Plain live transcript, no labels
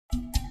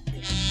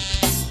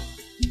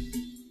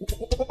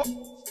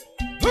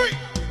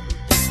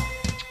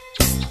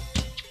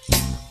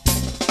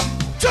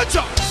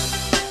Cha.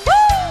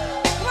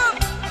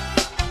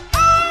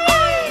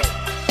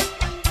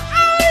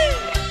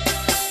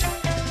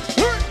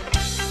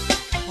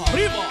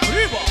 Arriba,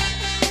 arriba.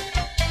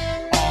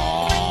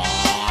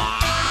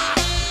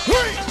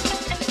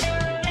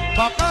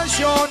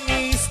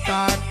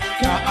 Bakasyonista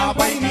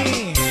kaabay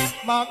ni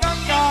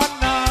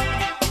maganganang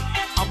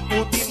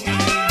amputin ni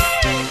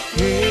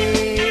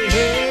hey,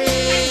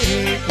 hey,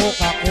 hey,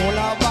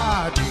 Coca-Cola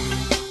body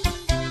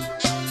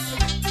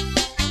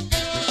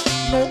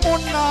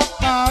noon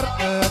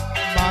nakaret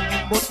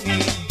mangimbot ni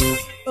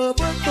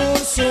betul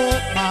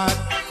sumat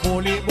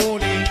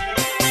buli-buli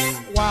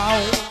wow,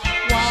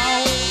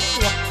 wow,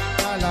 wow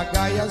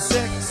talagaya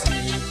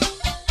sexy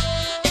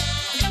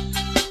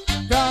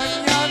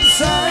ganyan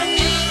say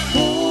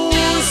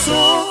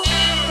puso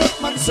at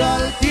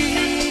mansaldi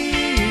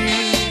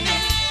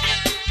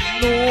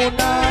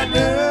nuna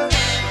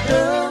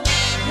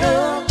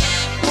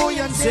ko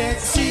yan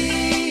sexy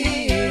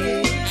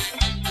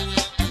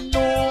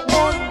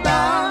noon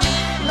na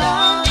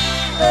lang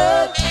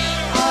at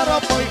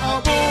harap ay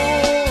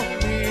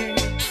aboni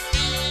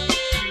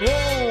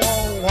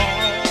wow,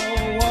 wow,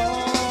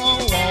 wow,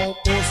 wow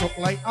pusok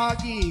lay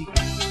agi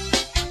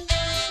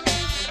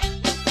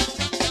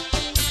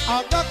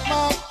agak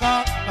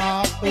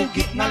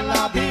makakapugit na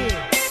labi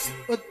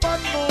at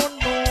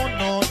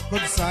panununod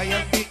kung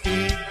sayang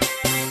tikin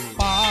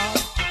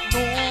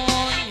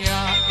panon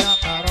niya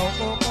nakaraw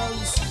ko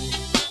kalsi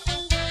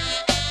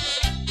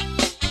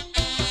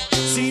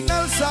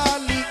sinal sa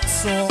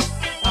likso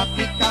at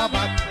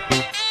ikabat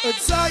at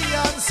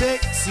sayang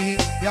sexy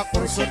ya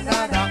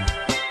kursunada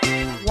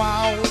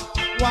wow,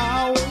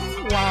 wow,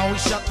 wow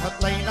siya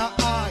katlay na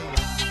ay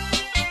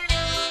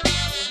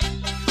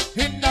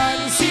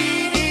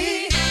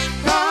hinansini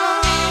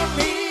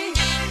kami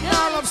na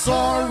love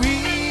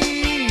story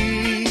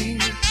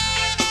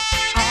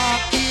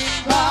akin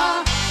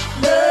ba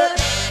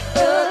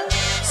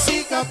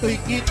si kato'y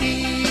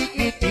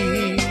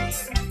kiti-kiti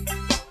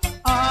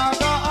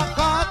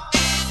aga-akat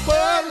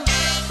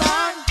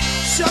baltan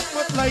siyak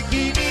matlay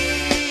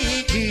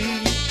kinigi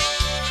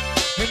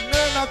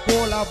hinan ako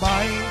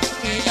labay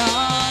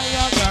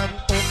inayagan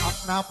tuak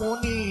na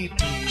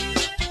puniti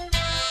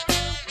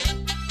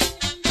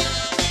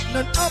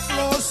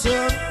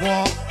nan-uplosen ko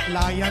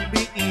layan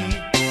bi'i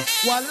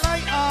walay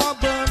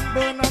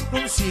aben-benan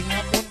kung singa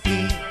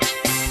punti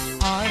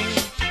ay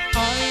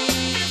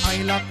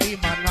laki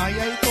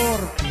manayay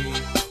torpi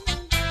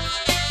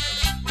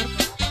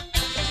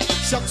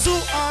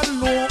saksuan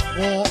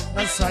loko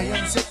na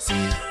sayang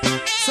sexy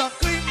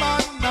sakay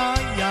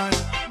manayan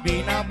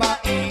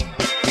binabae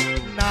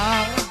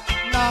na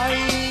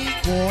nay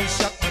ko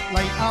siyak at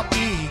lay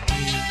apiki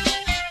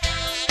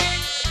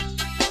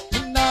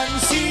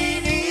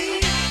nansini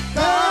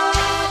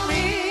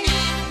kami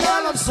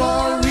dalam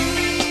sorry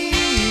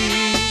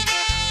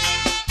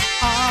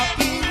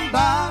akin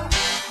ba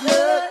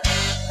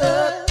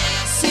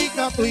si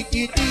kato'y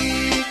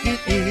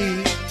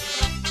kiti-kiti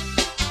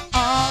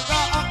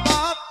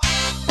aga-akat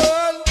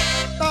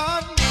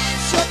baltan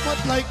siya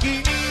matlay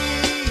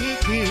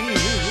kinigi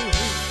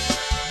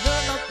na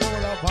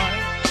nagkulabay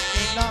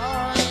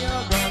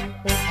inayagan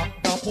ko ang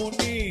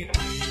kapuniti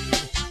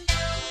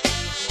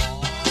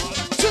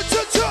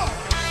cha-cha-cha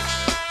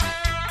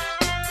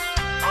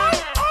ay,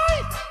 ay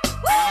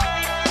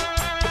ay,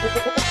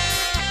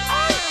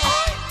 ay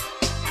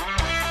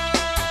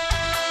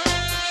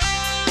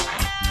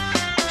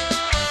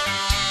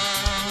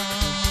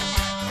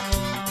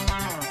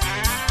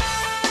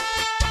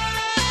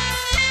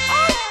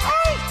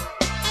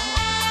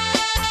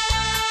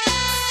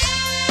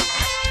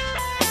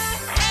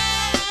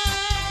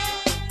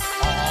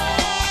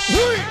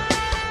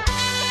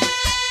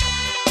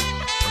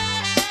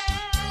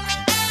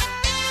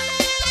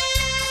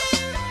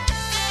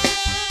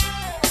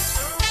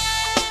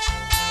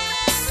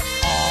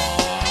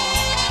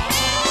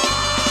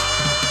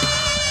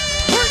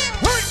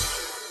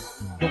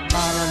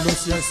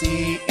Lucia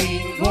si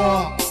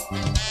Ingo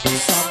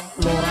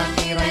Samplura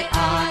niray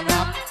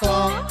anak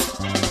ko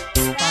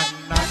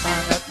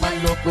Panatan at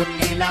malukon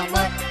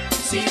nilaman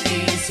si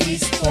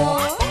Mrs. ko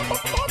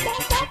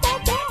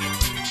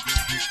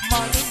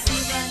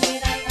Malintiga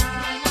niray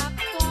anak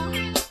ko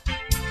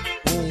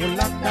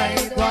Ulang kay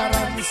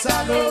dwaran sa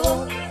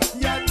loob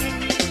yan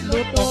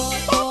niluto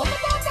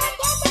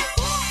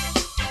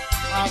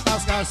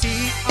Atas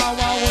kasi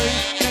awaway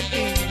ng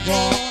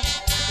Ingo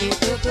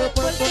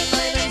Itutupot kung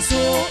may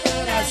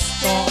nagsueras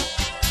ko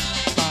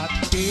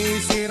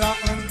Pati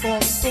siraan kong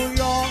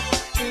tuyo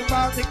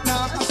Ibatik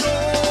na kaso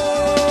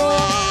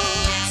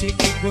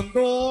Sige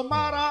kundo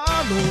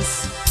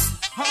maralos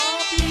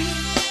Happy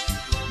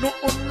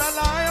Noon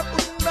nalayap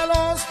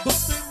undalos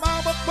Do'y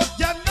mabagbat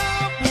yan na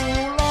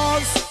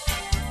pulos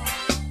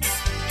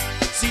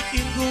Si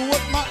Ingo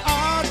at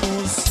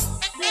maanos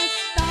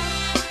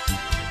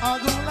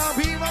Agong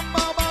labi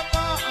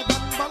mamabaka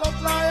Agang balot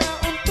laya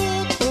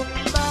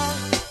untutunda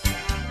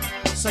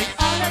Say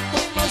alat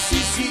ko'y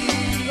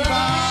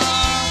masisira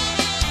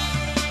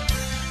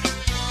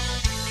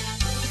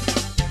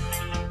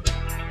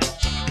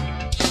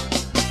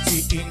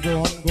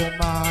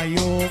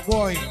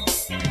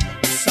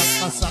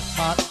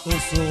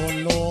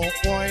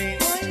Tusuloy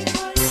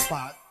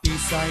pati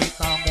sa'y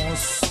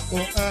tamos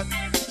tuan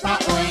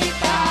taoy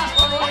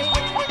Taoy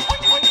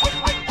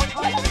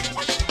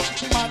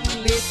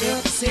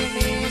manlikot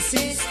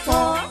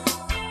sinisisto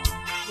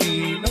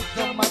inog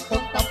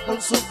kamatong tampol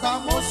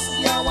sutamos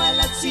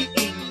yawalat si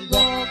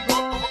Ingo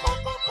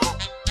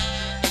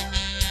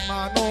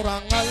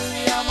manorangal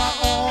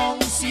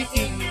yamaong si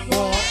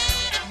Ingo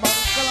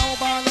mangkalaw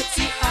balat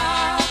si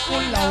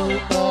Akulaw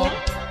ko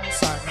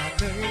sana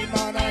na'y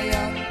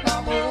manayang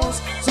tamos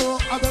so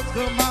agad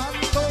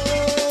kumanto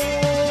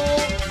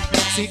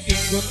si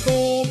Ingo to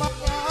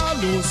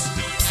makalus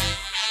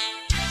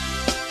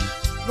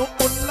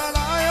noon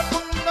lalay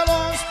akong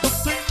dalos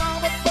tutoy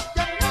namat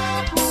bagyang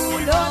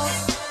nabulos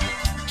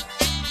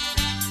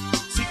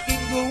si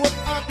Ingo at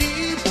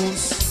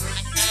adibos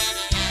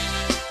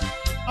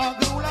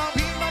agaw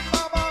labi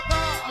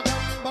mamabaka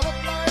agang balot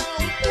na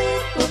yung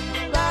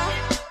tutunda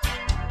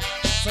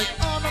sa'y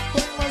anak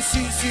ko'y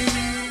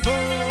masisibo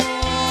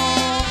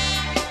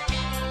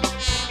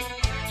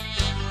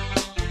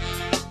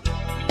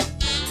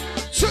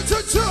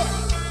cha-cha-cha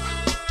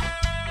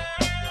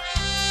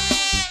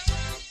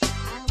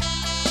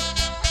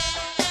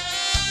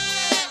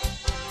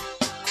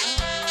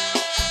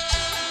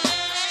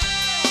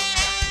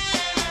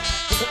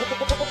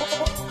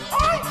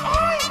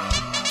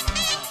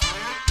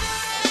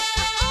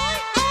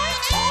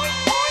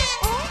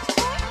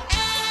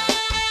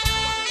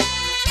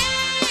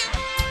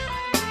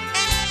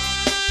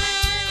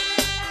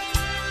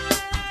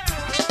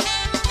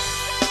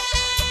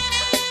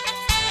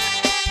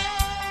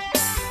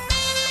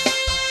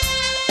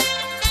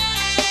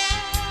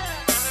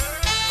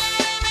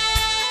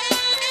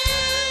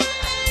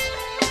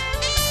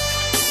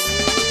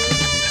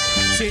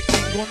si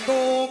Ingo to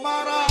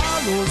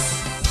maralos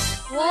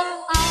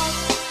Walk out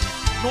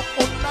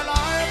noon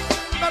lalay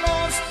akong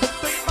dalos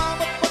tutoy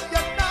namat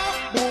bagyang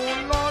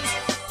nabulos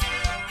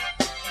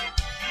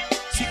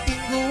si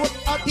Ingo at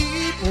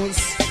adibos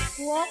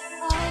Walk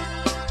out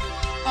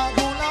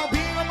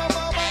agulabi nga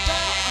mababaka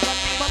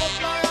agang balot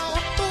na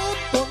yung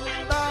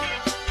tutunda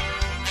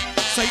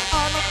sa'y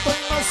anak ko'y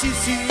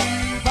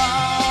masisiba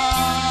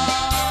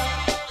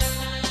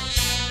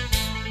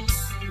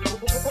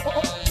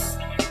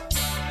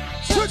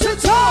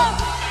cha-cha-cha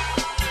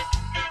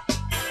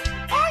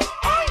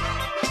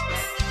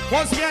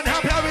once again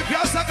happy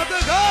Piazza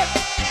Katugan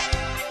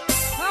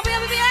Happy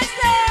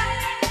Fiesta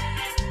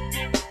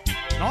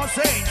no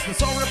saints the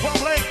Soul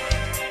Republic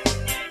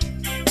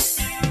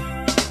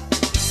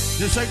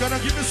this ain't gonna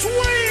give you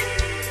swing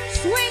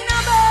Swing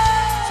number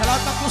sa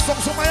lahat ng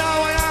gustong sumayaw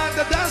ayan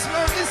the dance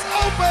floor is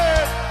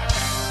open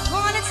Come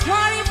on, let's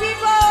party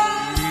people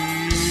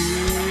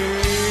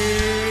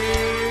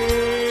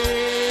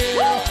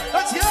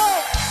let's go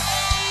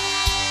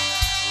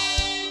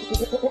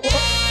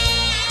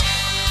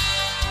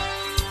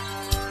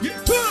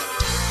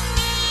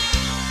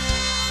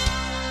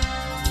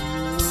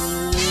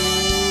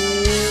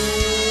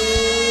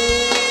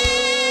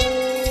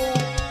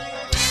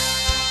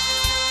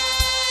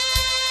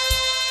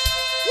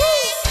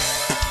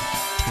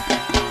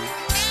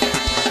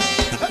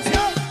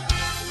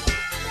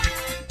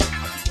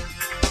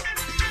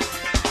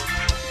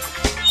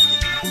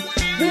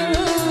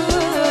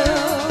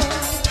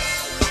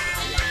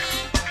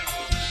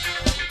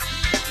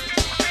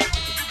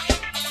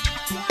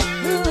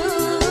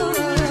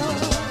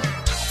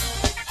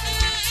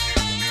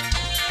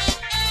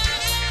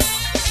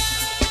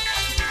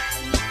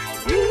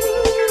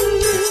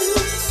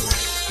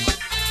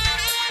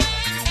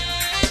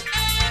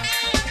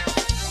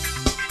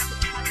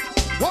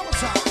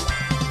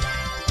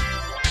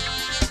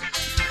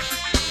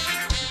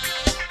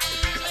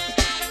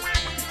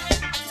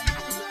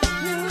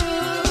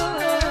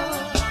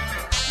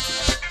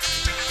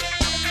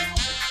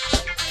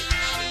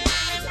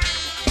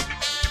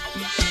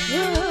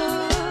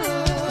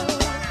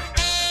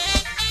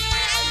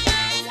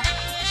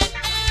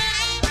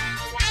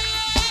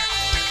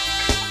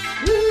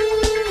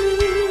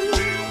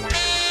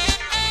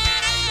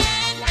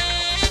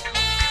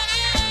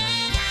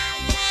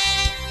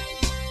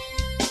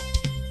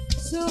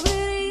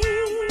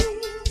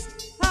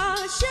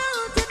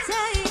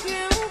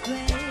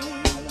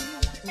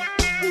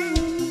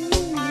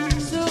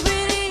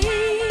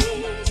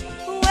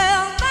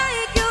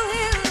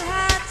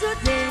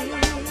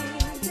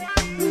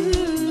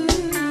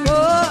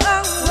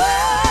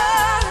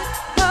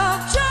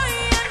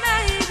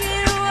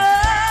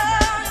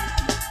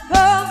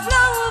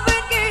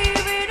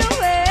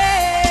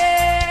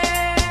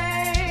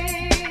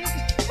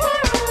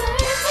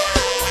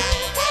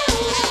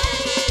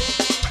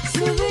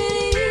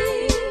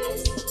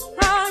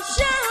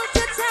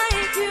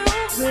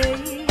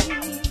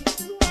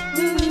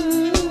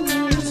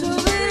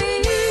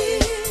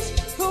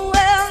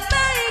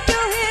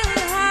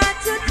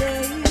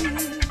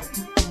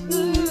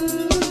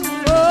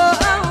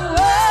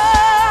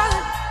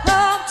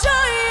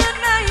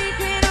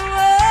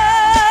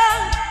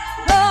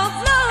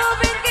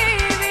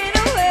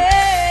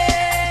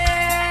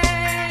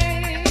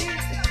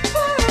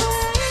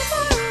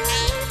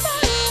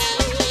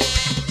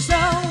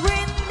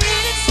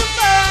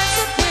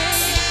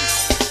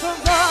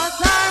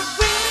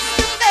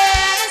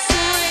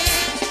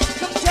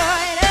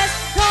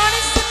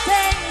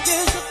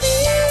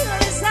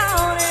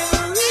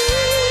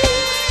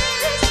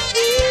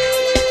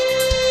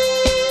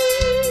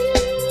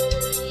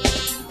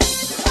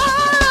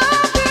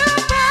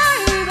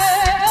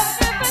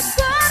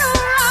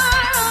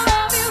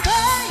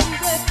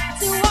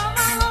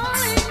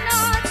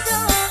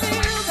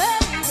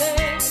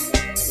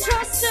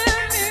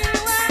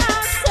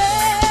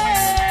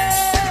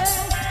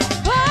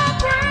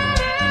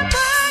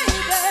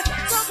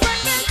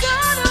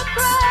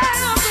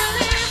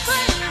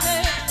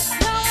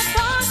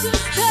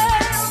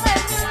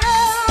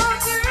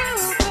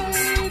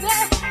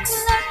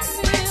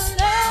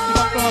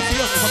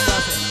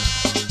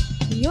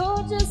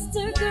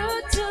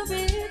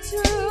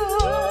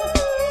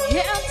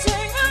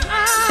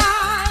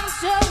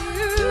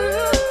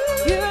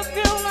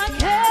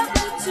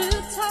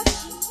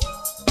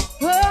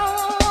Oh, I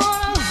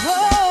wanna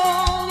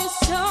hold you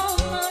so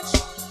much.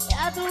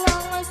 At the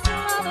long way, still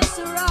love us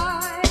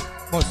right.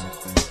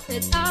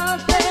 That I'll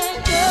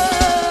thank you.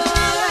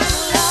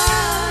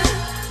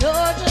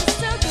 You're just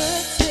too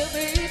good to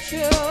be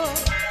true.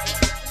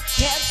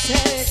 Can't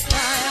take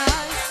my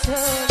eyes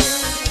from you.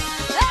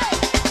 Hey!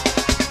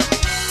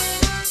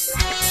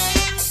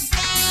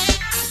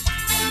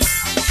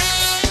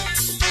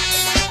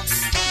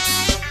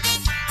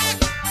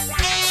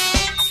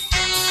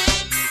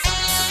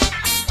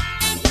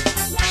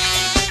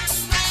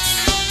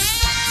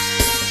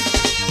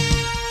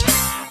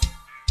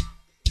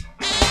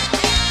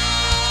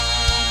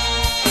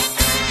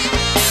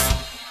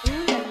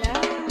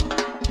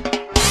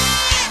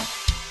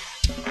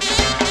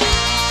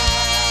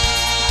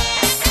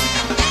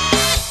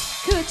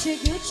 Gucci,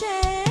 Gucci.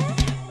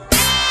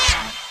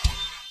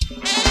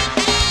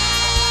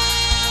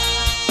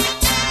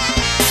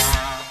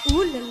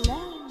 Ooh la la.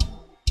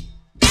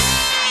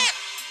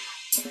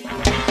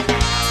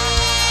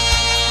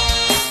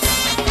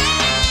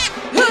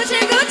 Gucci,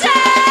 Gucci.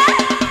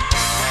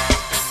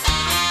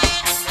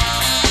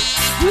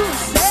 You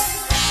say,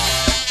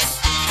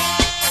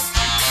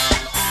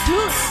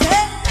 you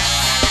say,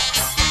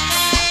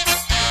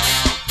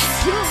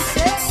 you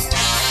say,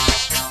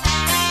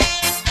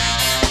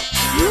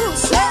 you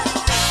say,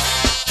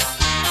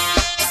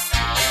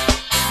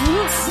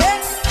 you say,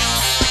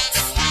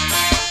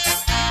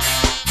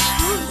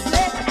 you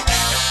say,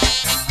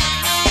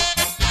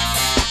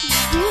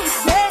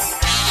 you say,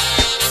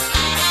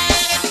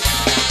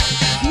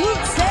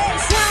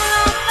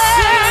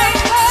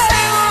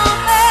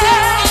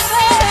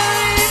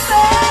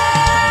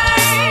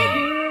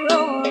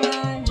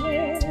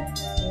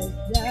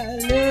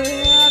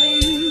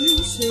 you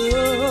say,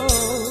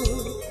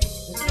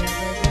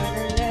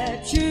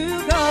 let you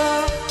go,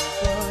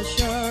 'cause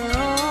you're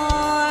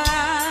all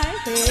I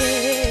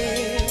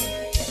have.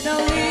 No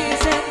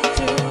reason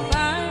to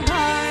my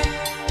heart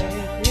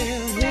if you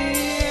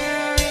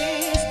hear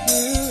is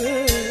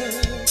true.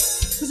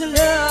 'Cause the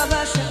love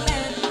was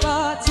meant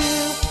for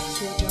two.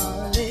 So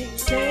darling,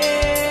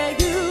 say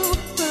you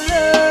will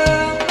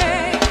love me.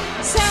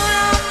 Say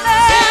what I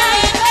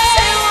mean,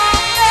 say what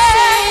I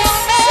mean,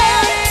 say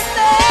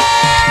anything.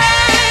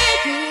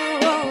 You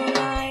all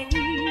I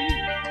need,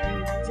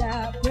 and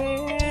I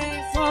pray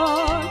for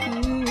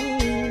you.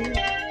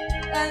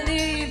 I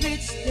leave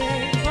each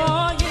day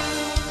for you,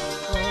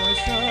 'cause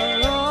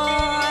you're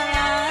all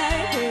I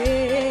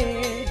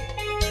have.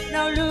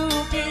 Now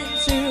look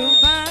into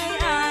my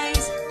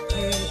eyes,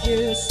 and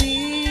you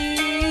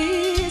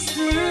see it's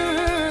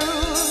true.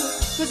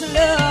 'Cause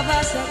love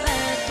has a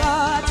man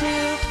for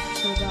two.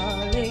 So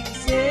darling,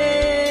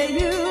 say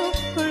you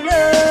will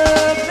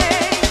love me.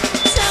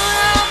 Say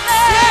what I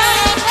mean,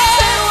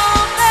 say what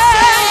I mean,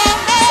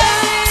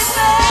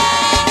 say anything.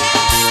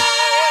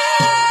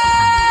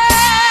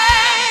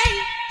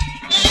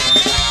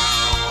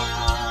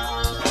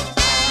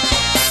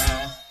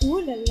 Ooh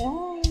la la.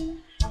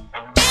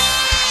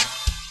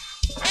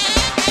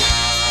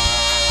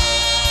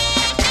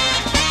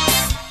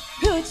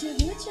 Gucci,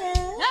 Gucci.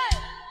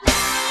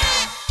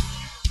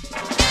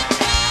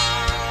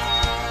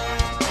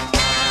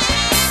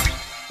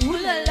 Ooh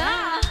la la.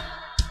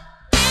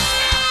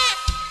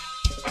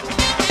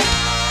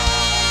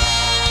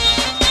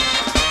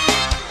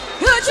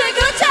 Gucci,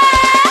 Gucci.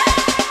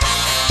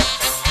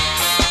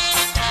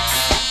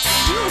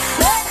 You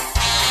say,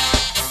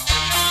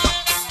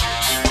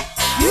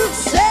 you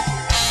say,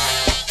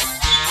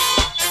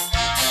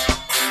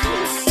 you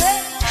say,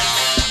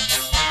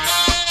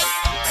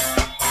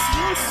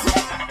 you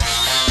say,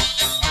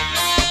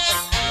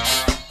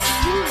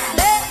 you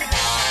say,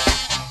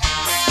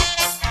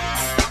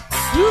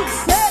 you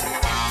say,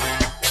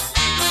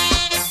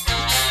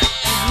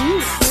 you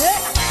say.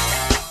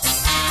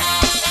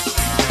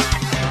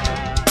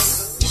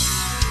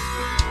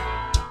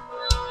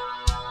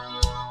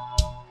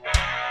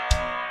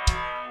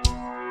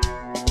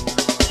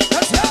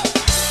 Let's go.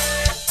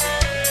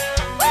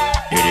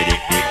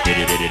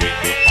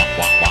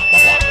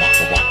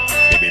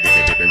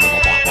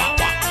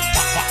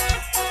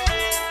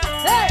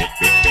 Hey!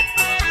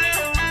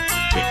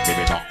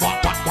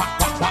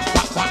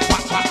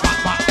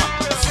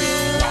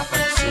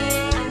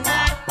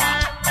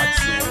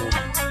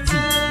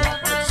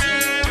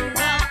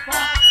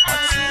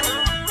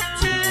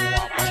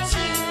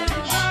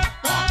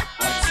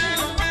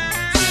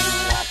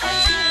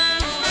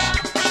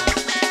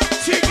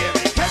 She give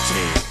me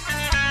catchy.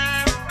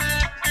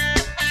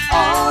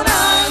 All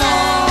night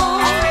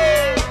long.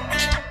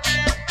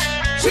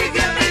 She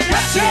give me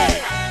catchy.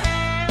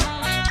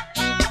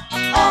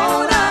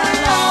 All night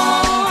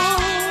long.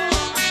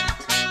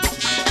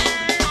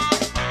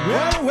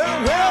 Well,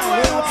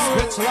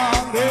 it's a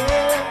long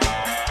day.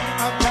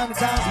 I'm counting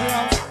times we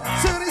are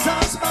sending these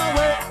arms my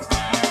way.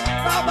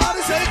 My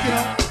body's aching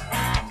up,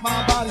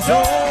 my body's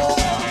old.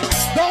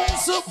 Don't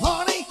soup,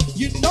 honey,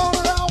 you know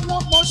that I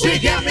want more. She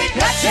give me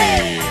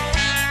catchy.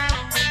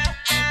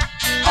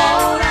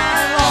 All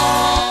night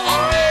long.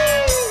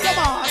 Come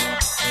on,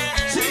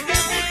 she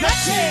give me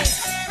catchy.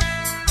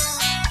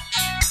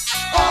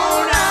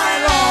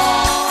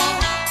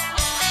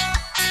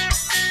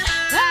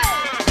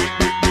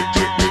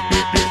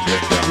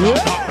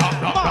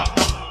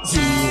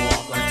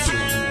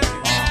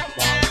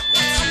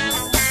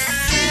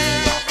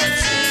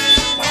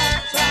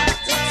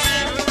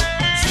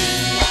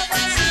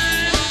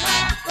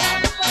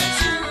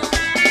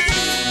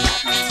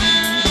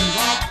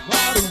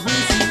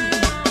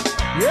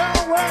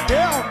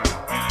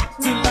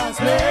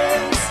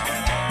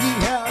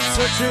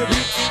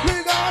 tribute.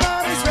 Look out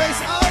on his face,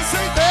 I'll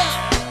say that.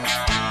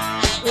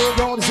 Look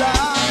on his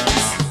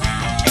eyes.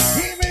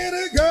 He made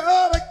a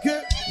girl that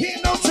could keep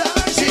no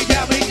time. She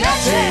got me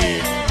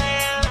catching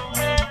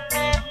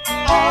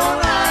all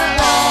night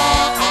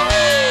long.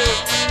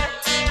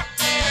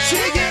 She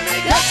got me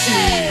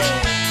catching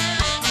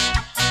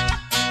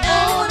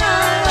all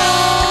night long.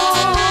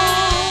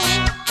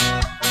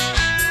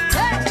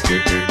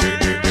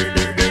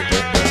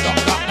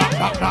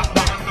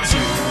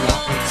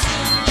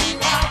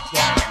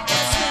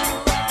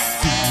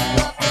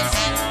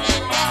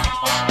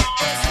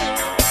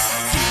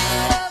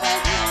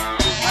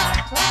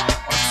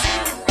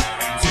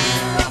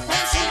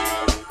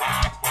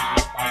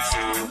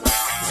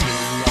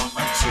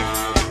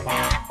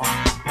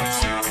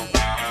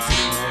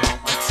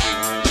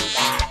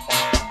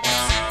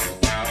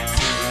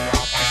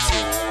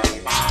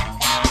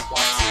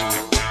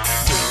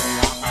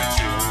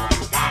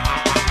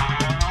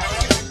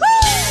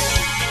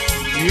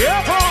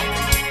 Yeah, Paul.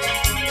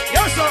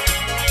 Yes, sir.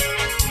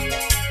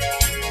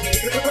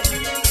 Yeah.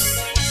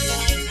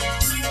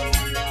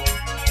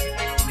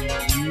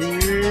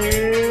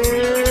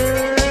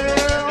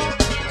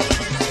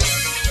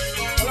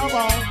 Come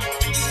on.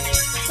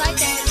 Side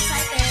dance,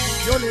 side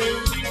dance. Yoli.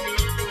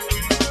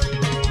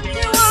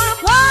 You wanna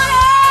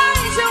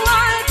party, you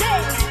wanna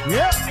dance.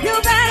 Yeah. You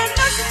better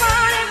put some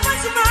money in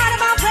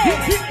my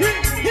face.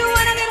 You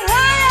wanna get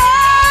higher,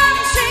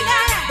 shake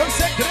that ass. Don't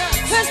say that.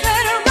 Just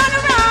let her run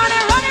around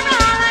and run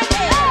around like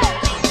this.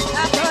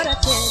 I put a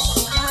kiss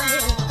in my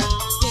lips,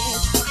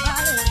 kiss in my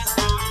lips,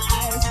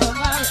 eyes on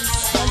my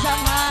lips, 'cause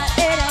I'm hot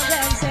and I'm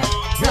dancing.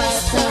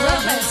 Just so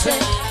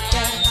romantic,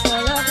 just so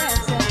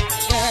romantic,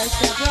 just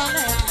so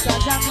romantic,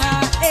 'cause I'm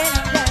hot and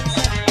I'm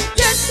dancing.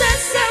 Just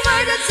as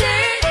emergency,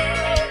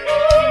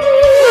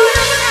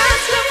 whatever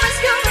that's the what's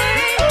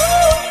coming.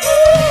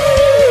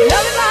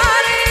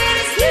 Everybody in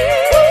the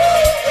street,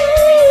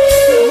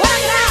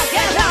 walk it out,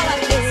 get down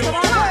like this. Come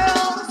on,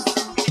 girls.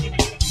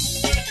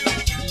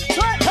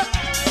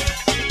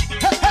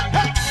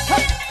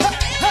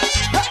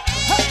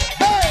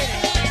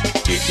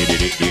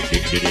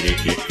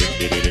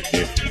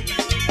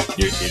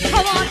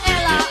 Come on,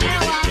 Ella,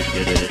 Ella.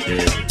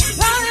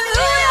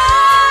 Hallelujah,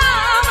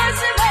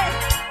 mercy, babe.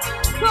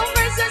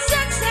 Professor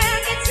Simpson,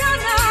 it's your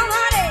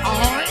nobody.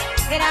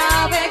 And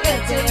I'll be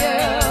good to you,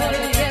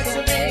 good to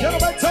me.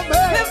 Gentlemen, to me.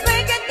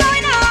 We've been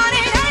going on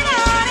and on and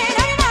on and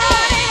on and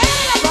on.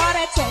 And I brought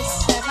a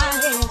taste in my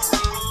hips,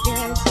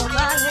 yes, on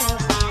my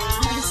lips,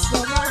 yes,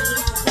 on my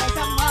lips, yes,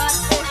 on my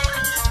lips.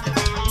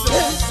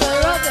 Yes, so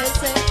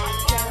romantic,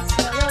 yes,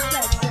 so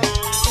romantic,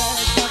 yes,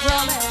 so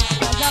romantic,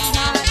 'cause I'm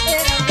hot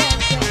and I'm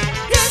dancing.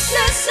 Yes,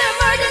 yes,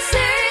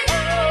 emergency.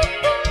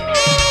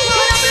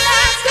 When I'm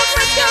last, the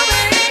first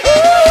coming.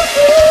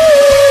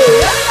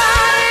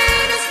 Everybody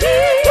in the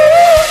street.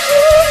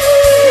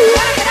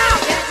 Wanna get out,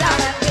 get down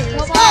and beat.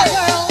 Come on,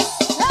 girls.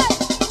 Hey.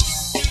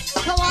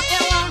 Come on,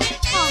 Ella.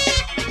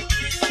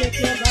 Stick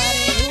your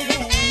body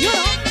moving. You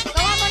know,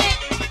 come on, money.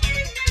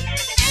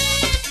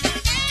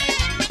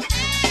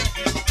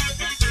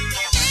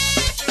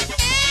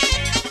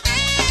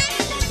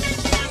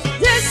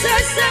 This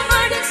is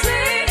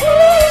emergency.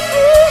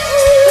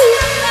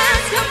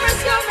 Last come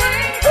first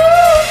coming.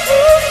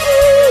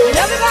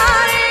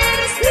 Everybody in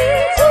the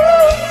street.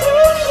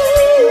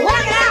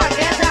 Wanna get out,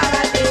 get down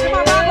like this. Come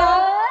on, mama.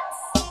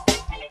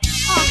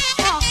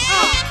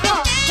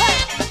 Hey.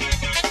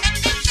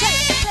 Say,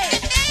 say.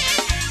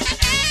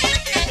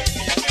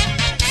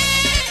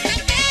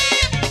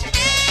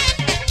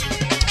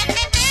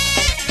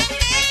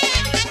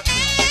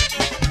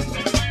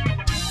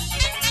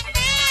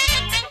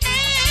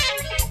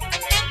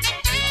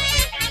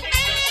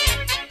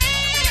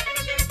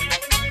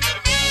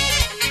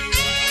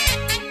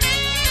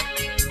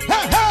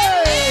 Hey,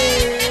 hey.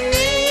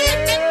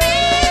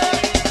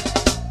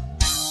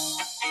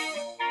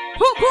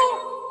 Boom, boom.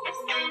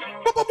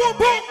 Boom, boom, boom,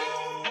 boom.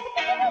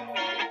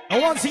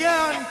 And once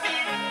again,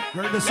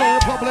 you're in the Soul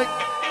Republic,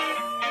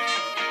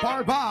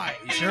 powered by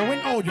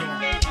Sherwin Audio.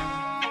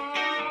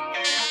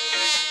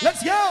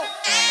 Let's go.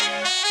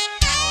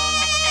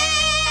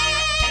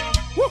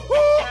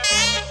 Woo-hoo.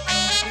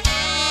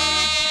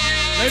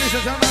 Ladies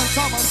and gentlemen,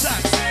 Tom on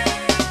sax.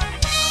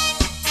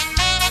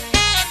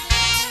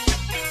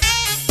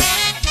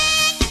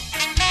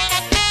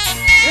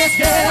 Let's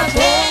get a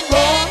boom,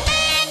 boom.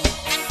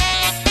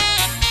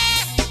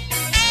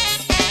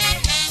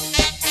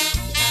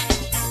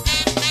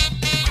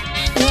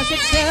 Was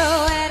it true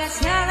at a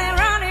silent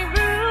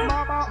rendezvous?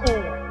 Mama,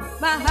 oh,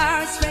 My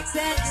heart's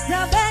fixing,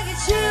 still begging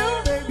you.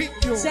 baby,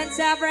 you. Since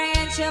I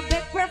reached your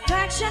big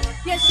perfection,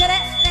 you should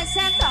have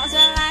listened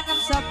closer like I'm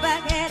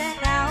suffocating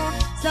now.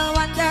 Still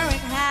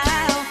wondering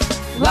how.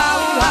 Wow,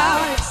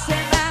 wow, it's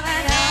in my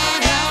mind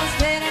now,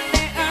 spinning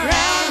me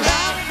around,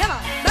 round. Come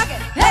on, rock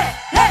it, hey,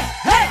 hey,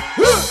 hey.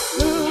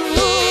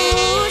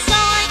 Ooh, so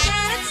I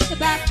can't think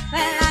about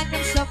when like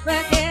I'm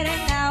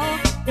suffocating now.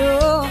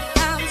 Ooh,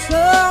 I'm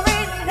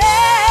sorry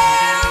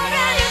now,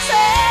 can you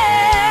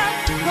tell?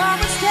 From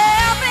a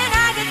step and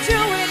I get you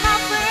in my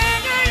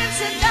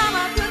fingertips and down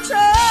my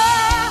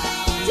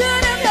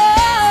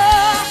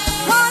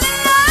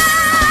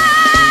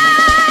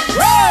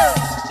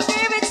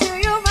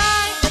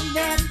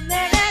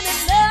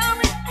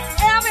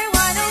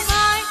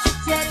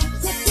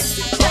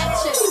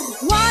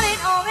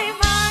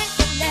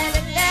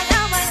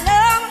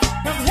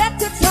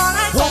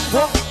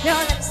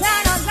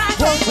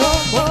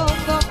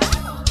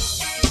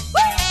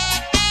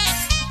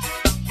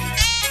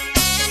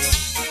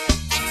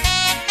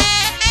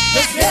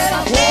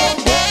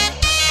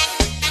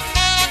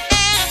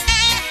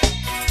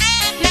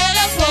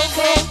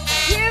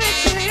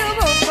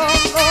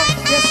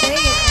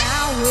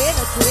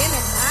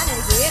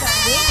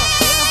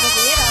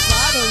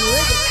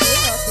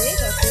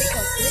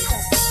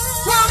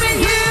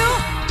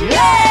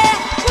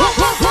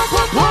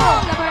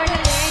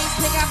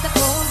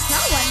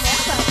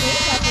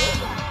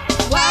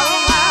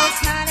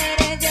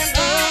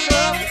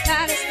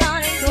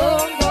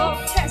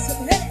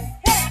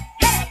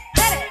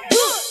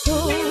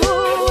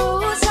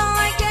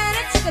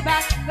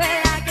that, but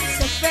I can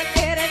still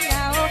forget it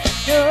now.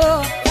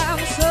 No, I'm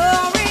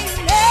sorry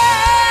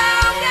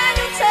now. Can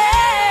you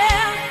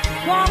tell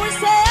what we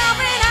said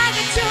when I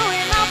get you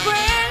in my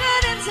brain?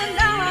 And until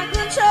now I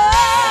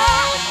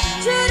control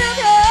to the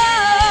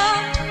girl,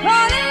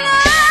 all in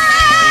love.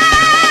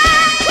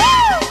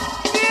 Woo!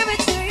 Give it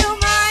to your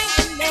mind,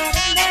 and then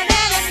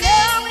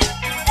love it.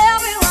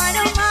 Everyone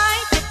don't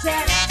mind to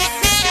tell it.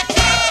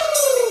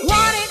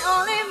 One and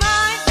only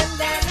mine, and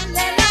then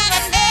love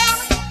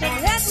it. From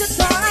head to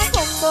toe like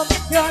boom boom,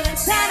 your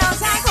lips and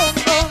outside boom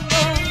boom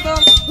boom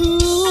boom.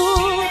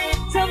 Ooh,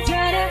 come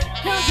tell it,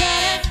 boom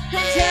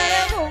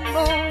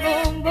boom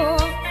boom boom.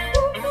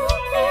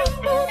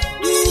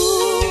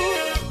 Ooh,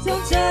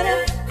 come tell it,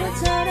 boom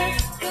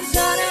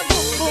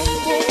boom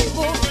boom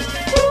boom.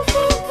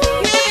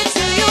 Give it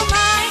to your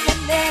mind,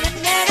 and then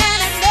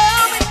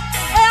love it.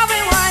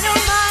 Everyone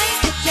don't mind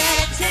to tell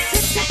it.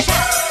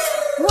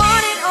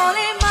 One and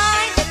only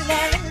mine, and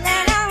then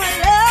love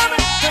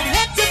it. From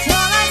head to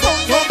toe like boom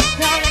boom,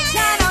 your lips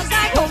and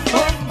outside boom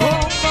boom boom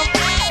boom.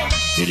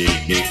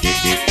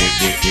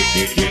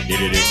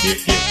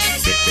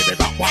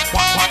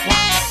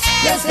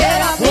 Let's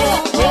get up,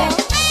 boom boom.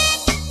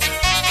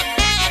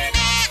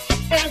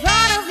 In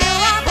front of you,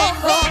 I'm boom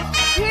boom.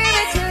 Give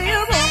it to you,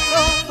 boom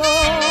boom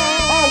boom.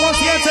 Oh, once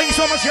again, thank you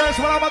so much, guys.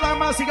 Wala ba tayong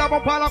masigaw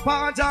pang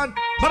palakpakan dyan?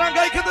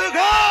 Barangay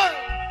Kadugan!